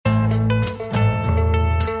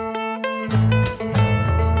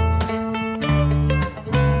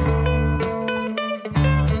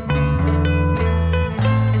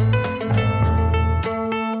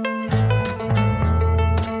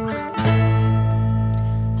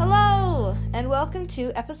welcome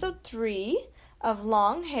to episode 3 of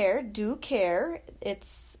Long Hair, Do Care.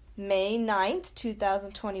 It's May 9th,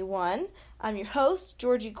 2021. I'm your host,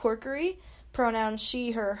 Georgie Corkery. Pronouns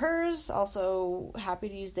she, her, hers. Also happy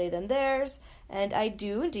to use they, them, theirs. And I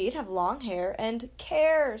do indeed have long hair and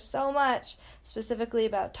care so much, specifically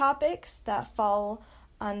about topics that fall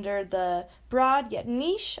under the broad yet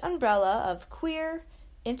niche umbrella of queer,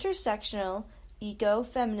 intersectional,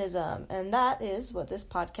 ecofeminism. And that is what this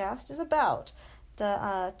podcast is about.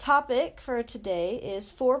 The topic for today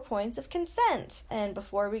is 4 points of consent. And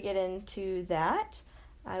before we get into that,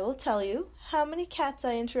 I will tell you how many cats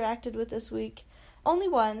I interacted with this week. Only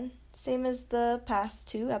one, same as the past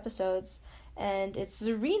 2 episodes, and it's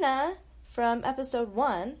Zarina from episode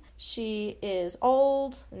 1. She is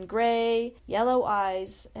old and gray, yellow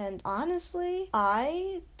eyes, and honestly,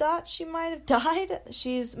 I thought she might have died.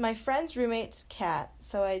 She's my friend's roommate's cat,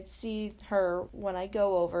 so I'd see her when I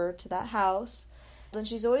go over to that house. And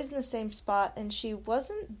she's always in the same spot, and she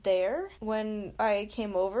wasn't there when I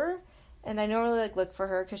came over. And I normally look for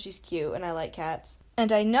her because she's cute and I like cats.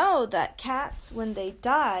 And I know that cats, when they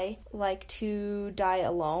die, like to die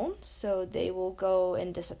alone. So they will go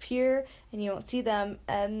and disappear and you won't see them.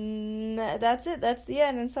 And that's it. That's the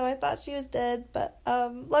end. And so I thought she was dead. But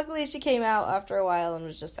luckily she came out after a while and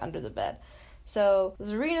was just under the bed. So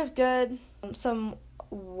Zarina's good. Some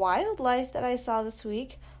wildlife that I saw this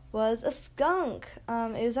week was a skunk.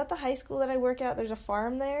 It was at the high school that I work at. There's a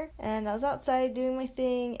farm there, and I was outside doing my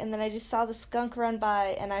thing, and then I just saw the skunk run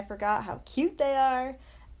by, and I forgot how cute they are.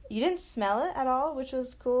 You didn't smell it at all, which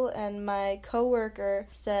was cool, and my coworker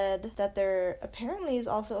said that there apparently is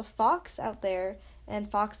also a fox out there,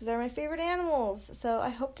 and foxes are my favorite animals, so I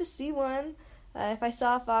hope to see one. If I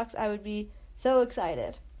saw a fox, I would be so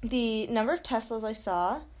excited. The number of Teslas I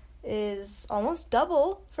saw is almost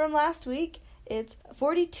double from last week. It's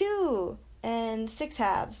 42 and 6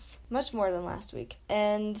 halves, much more than last week.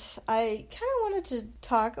 And I kind of wanted to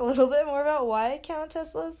talk a little bit more about why I count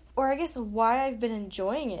Teslas, or I guess why I've been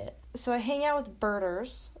enjoying it. So I hang out with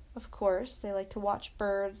birders, of course. They like to watch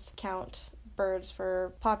birds, count birds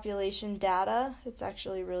for population data. It's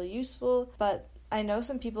actually really useful, but I know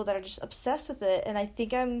some people that are just obsessed with it, and I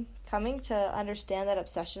think I'm coming to understand that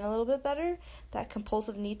obsession a little bit better, that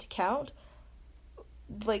compulsive need to count.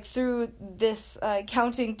 Through this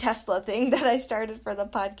counting Tesla thing that I started for the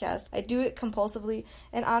podcast. I do it compulsively,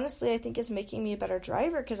 and honestly, I think it's making me a better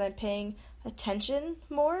driver because I'm paying attention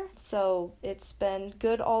more. So it's been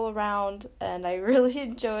good all around, and I really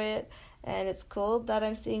enjoy it, and it's cool that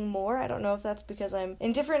I'm seeing more. I don't know if that's because I'm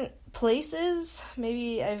in different places.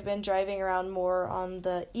 Maybe I've been driving around more on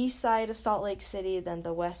the east side of Salt Lake City than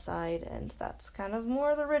the west side, and that's kind of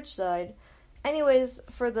more the rich side. Anyways,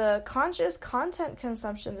 for the conscious content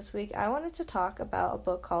consumption this week, I wanted to talk about a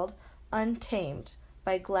book called Untamed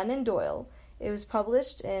by Glennon Doyle. It was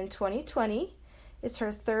published in 2020. It's her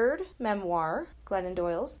 3rd memoir, Glennon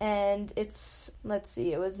Doyle's, and it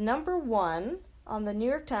was number 1 on the New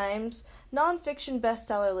York Times nonfiction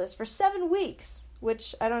bestseller list for 7 weeks,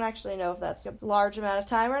 which I don't actually know if that's a large amount of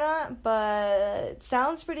time or not, but it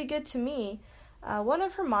sounds pretty good to me. One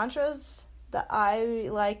of her mantras that I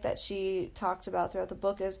like that she talked about throughout the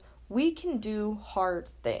book is, we can do hard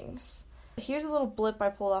things. Here's a little blip I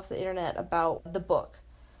pulled off the internet about the book.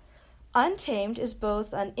 Untamed is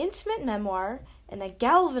both an intimate memoir and a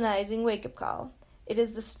galvanizing wake-up call. It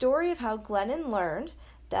is the story of how Glennon learned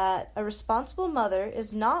that a responsible mother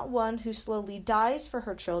is not one who slowly dies for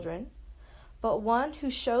her children, but one who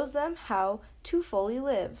shows them how to fully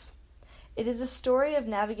live. It is a story of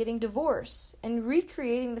navigating divorce and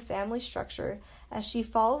recreating the family structure as she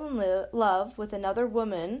falls in love with another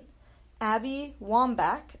woman, Abby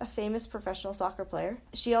Wambach, a famous professional soccer player.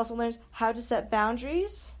 She also learns how to set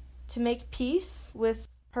boundaries, to make peace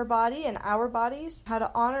with her body and our bodies, how to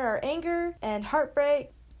honor our anger and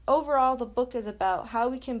heartbreak. Overall, the book is about how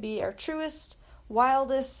we can be our truest,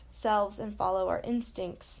 wildest selves and follow our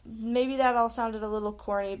instincts. Maybe that all sounded a little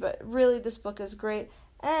corny, but really this book is great.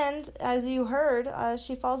 And, as you heard,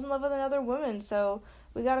 she falls in love with another woman, so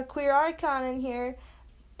we got a queer icon in here.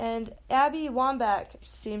 And Abby Wambach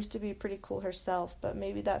seems to be pretty cool herself, but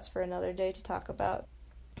maybe that's for another day to talk about.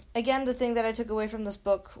 Again, the thing that I took away from this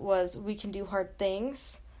book was we can do hard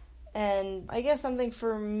things. And I guess something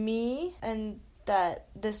for me, and that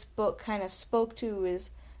this book kind of spoke to,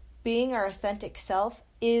 is being our authentic self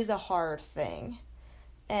is a hard thing.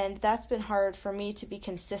 And that's been hard for me to be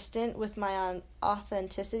consistent with my own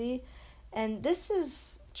authenticity. And this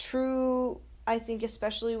is true, I think,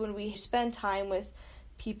 especially when we spend time with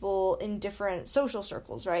people in different social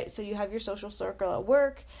circles, right? So you have your social circle at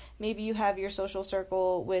work, maybe you have your social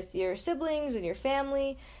circle with your siblings and your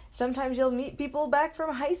family. Sometimes you'll meet people back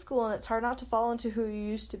from high school and it's hard not to fall into who you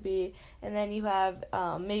used to be. And then you have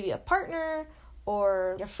maybe a partner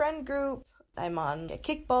or a friend group. I'm on a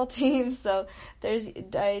kickball team, so there's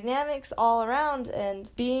dynamics all around, and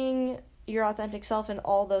being your authentic self in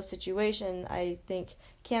all those situations, I think,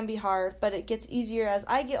 can be hard, but it gets easier as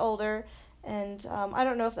I get older. And I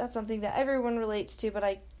don't know if that's something that everyone relates to, but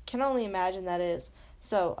I can only imagine that is.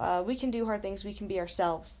 So we can do hard things. We can be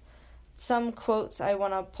ourselves. Some quotes I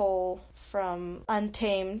want to pull from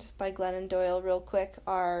Untamed by Glennon Doyle real quick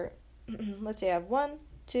are, let's see, I have 1,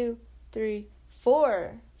 2, 3,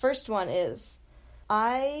 4. First one is,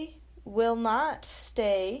 I will not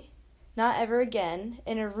stay, not ever again,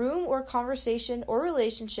 in a room or conversation or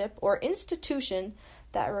relationship or institution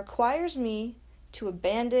that requires me to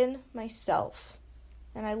abandon myself.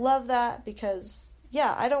 And I love that because,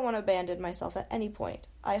 yeah, I don't want to abandon myself at any point.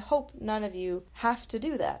 I hope none of you have to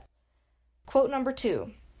do that. Quote number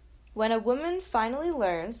 2. When a woman finally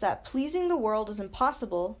learns that pleasing the world is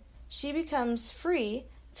impossible, she becomes free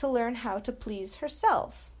to learn how to please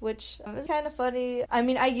herself, which is kind of funny. I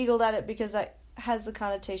mean, I giggled at it because that has the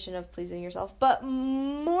connotation of pleasing yourself, but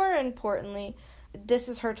more importantly, this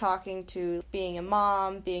is her talking to being a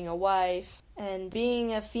mom, being a wife, and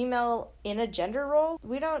being a female in a gender role.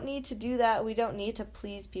 We don't need to do that. We don't need to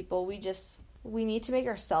please people. We need to make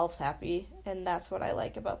ourselves happy, and that's what I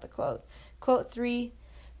like about the quote. Quote 3,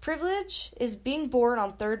 privilege is being born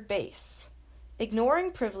on third base.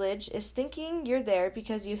 Ignoring privilege is thinking you're there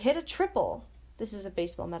because you hit a triple. This is a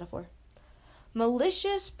baseball metaphor.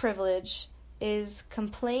 Malicious privilege is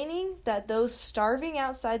complaining that those starving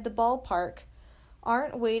outside the ballpark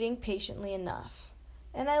aren't waiting patiently enough.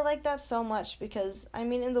 And I like that so much because, I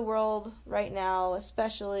mean, in the world right now,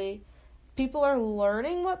 especially, people are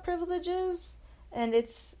learning what privilege is, and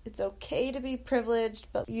it's okay to be privileged,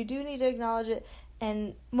 but you do need to acknowledge it,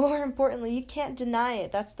 and more importantly, you can't deny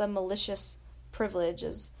it. That's the malicious privilege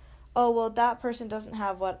is, oh, well, that person doesn't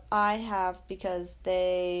have what I have because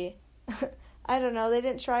they, I don't know, they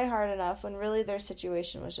didn't try hard enough, when really their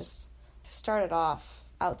situation was just started off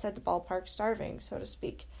outside the ballpark starving, so to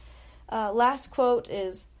speak. Last quote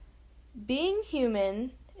is, being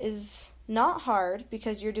human is not hard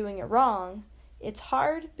because you're doing it wrong. It's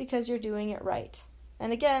hard because you're doing it right.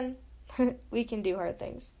 And again, we can do hard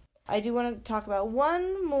things. I do want to talk about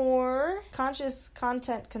one more conscious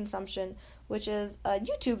content consumption, which is a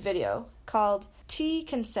YouTube video called Tea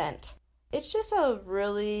Consent. It's just a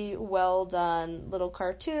really well done little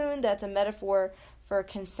cartoon that's a metaphor for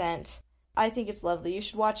consent. I think it's lovely. You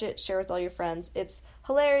should watch it, share with all your friends. It's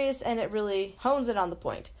hilarious and it really hones it on the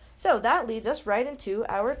point. So that leads us right into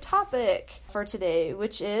our topic for today,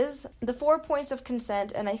 which is the 4 points of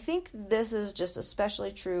consent. And I think this is just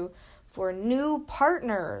especially true for new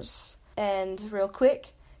partners. And real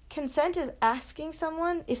quick, consent is asking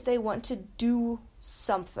someone if they want to do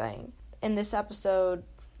something. In this episode,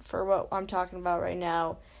 for what I'm talking about right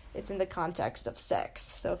now, it's in the context of sex.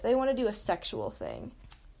 So if they want to do a sexual thing.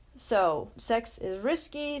 So, sex is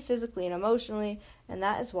risky, physically and emotionally, and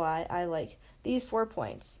that is why I like these 4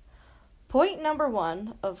 points. Point number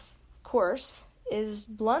 1, of course, is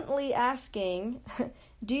bluntly asking,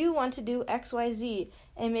 do you want to do XYZ?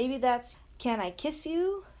 And maybe that's, can I kiss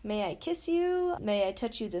you? May I kiss you? May I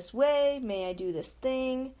touch you this way? May I do this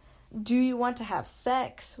thing? Do you want to have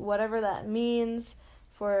sex? Whatever that means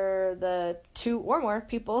for the 2 or more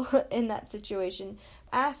people in that situation.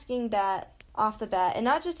 Asking that off the bat, and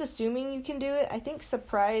not just assuming you can do it. I think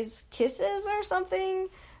surprise kisses are something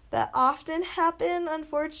that often happen,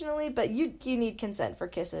 unfortunately, but you need consent for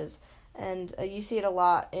kisses, and you see it a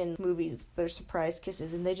lot in movies. There's surprise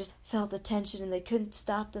kisses, and they just felt the tension, and they couldn't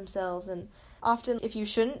stop themselves, and often if you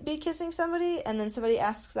shouldn't be kissing somebody, and then somebody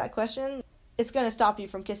asks that question, it's going to stop you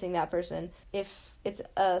from kissing that person. If it's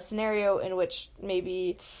a scenario in which maybe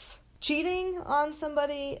it's cheating on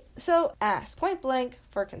somebody, so ask point blank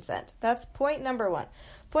for consent. That's point number 1.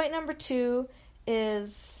 Point number 2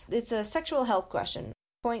 is, it's a sexual health question.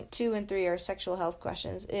 Point 2 and 3 are sexual health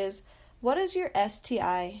questions, is what is your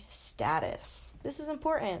STI status? This is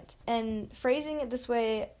important, and phrasing it this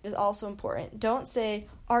way is also important. Don't say,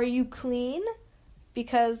 are you clean?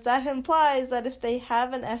 Because that implies that if they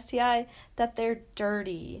have an STI, that they're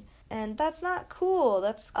dirty. And that's not cool.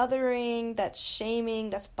 That's othering, that's shaming,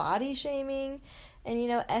 that's body shaming. And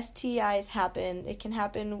STIs happen. It can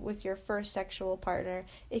happen with your first sexual partner.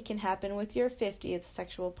 It can happen with your 50th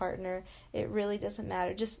sexual partner. It really doesn't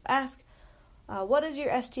matter. Just ask, what is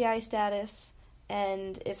your STI status?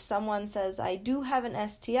 And if someone says, I do have an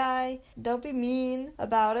STI, don't be mean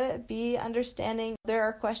about it. Be understanding. There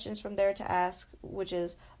are questions from there to ask, which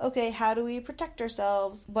is, okay, how do we protect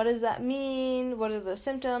ourselves? What does that mean? What are the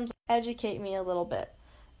symptoms? Educate me a little bit.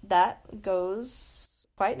 That goes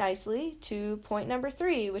quite nicely to point number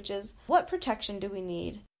 3, which is, what protection do we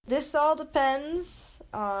need? This all depends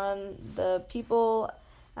on the people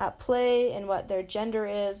at play and what their gender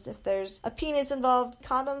is. If there's a penis involved,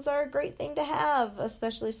 condoms are a great thing to have,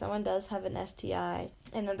 especially if someone does have an STI.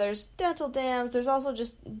 And then there's dental dams. There's also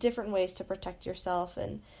just different ways to protect yourself,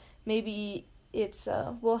 and maybe it's,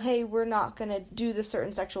 well, hey, we're not going to do the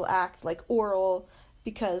certain sexual act like oral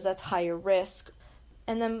because that's higher risk.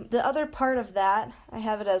 And then the other part of that, I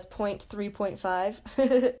have it as point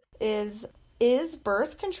 3.5, is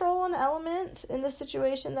birth control an element in this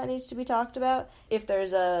situation that needs to be talked about? If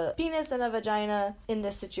there's a penis and a vagina in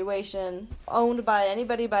this situation, owned by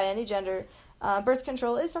anybody by any gender, birth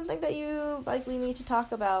control is something that you likely need to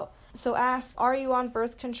talk about. So ask, are you on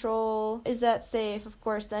birth control? Is that safe? Of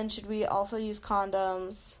course, then should we also use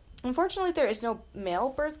condoms? Unfortunately, there is no male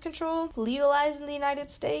birth control legalized in the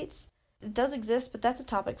United States. It does exist, but that's a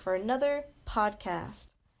topic for another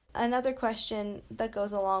podcast. Another question that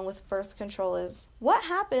goes along with birth control is, what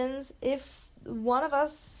happens if one of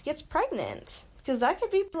us gets pregnant? Because that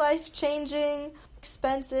could be life-changing,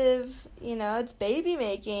 expensive, it's baby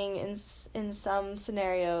making in some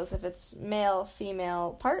scenarios. If it's male,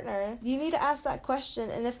 female partner, you need to ask that question.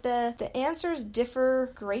 And if the answers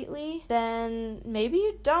differ greatly, then maybe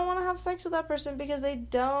you don't want to have sex with that person because they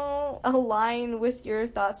don't align with your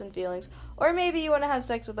thoughts and feelings. Or maybe you want to have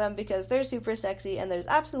sex with them because they're super sexy and there's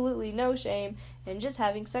absolutely no shame in just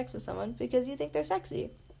having sex with someone because you think they're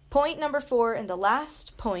sexy. Point number 4, and the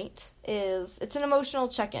last point, is it's an emotional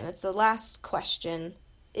check-in. It's the last question,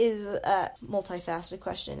 is a multifaceted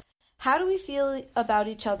question. How do we feel about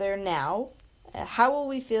each other now? How will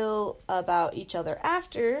we feel about each other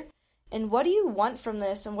after? And what do you want from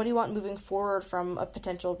this? And what do you want moving forward from a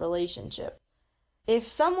potential relationship? If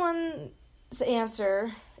someone's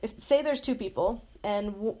answer, say there's 2 people,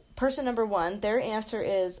 and person number 1, their answer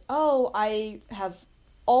is, oh, I have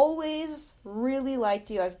always really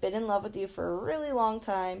liked you. I've been in love with you for a really long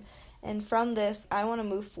time. And from this, I want to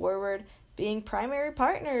move forward being primary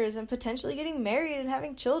partners and potentially getting married and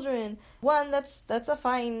having children. One, that's a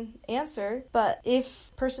fine answer. But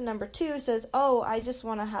if person number 2 says, oh, I just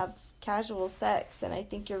want to have casual sex and I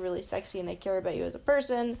think you're really sexy and I care about you as a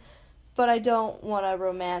person, but I don't want a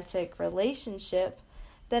romantic relationship,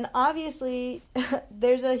 then obviously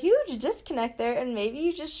there's a huge disconnect there and maybe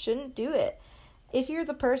you just shouldn't do it. If you're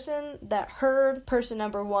the person that heard person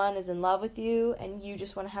number 1 is in love with you and you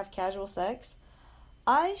just want to have casual sex,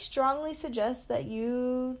 I strongly suggest that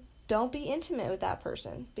you don't be intimate with that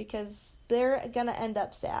person because they're going to end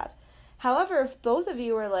up sad. However, if both of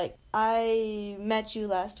you are like, I met you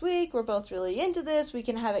last week, we're both really into this, we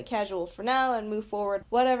can have it casual for now and move forward,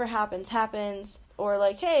 whatever happens, happens. Or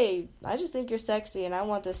like, hey, I just think you're sexy and I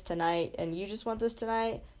want this tonight and you just want this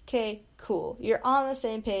tonight. Okay, cool. You're on the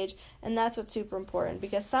same page, and that's what's super important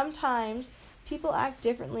because sometimes people act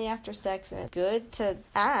differently after sex, and it's good to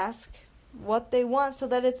ask what they want so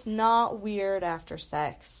that it's not weird after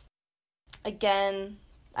sex. Again,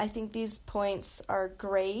 I think these points are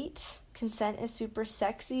great. Consent is super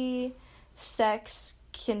sexy. Sex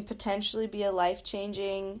can potentially be a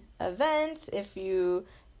life-changing event if you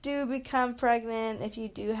do become pregnant, if you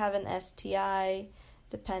do have an STI,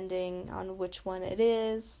 depending on which one it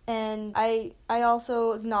is. And I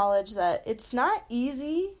also acknowledge that it's not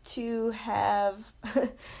easy to have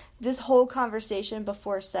this whole conversation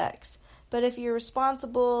before sex. But if you're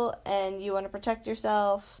responsible and you want to protect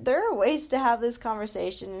yourself, there are ways to have this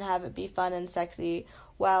conversation and have it be fun and sexy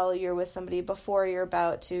while you're with somebody before you're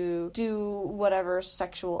about to do whatever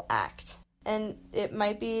sexual act. And it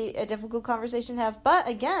might be a difficult conversation to have, but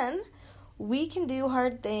again, we can do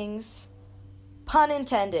hard things. Pun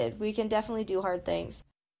intended. We can definitely do hard things.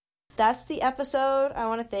 That's the episode. I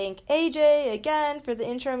want to thank AJ again for the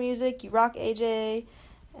intro music. You rock, AJ.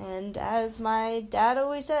 And as my dad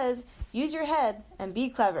always says, use your head and be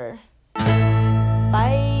clever.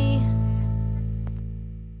 Bye.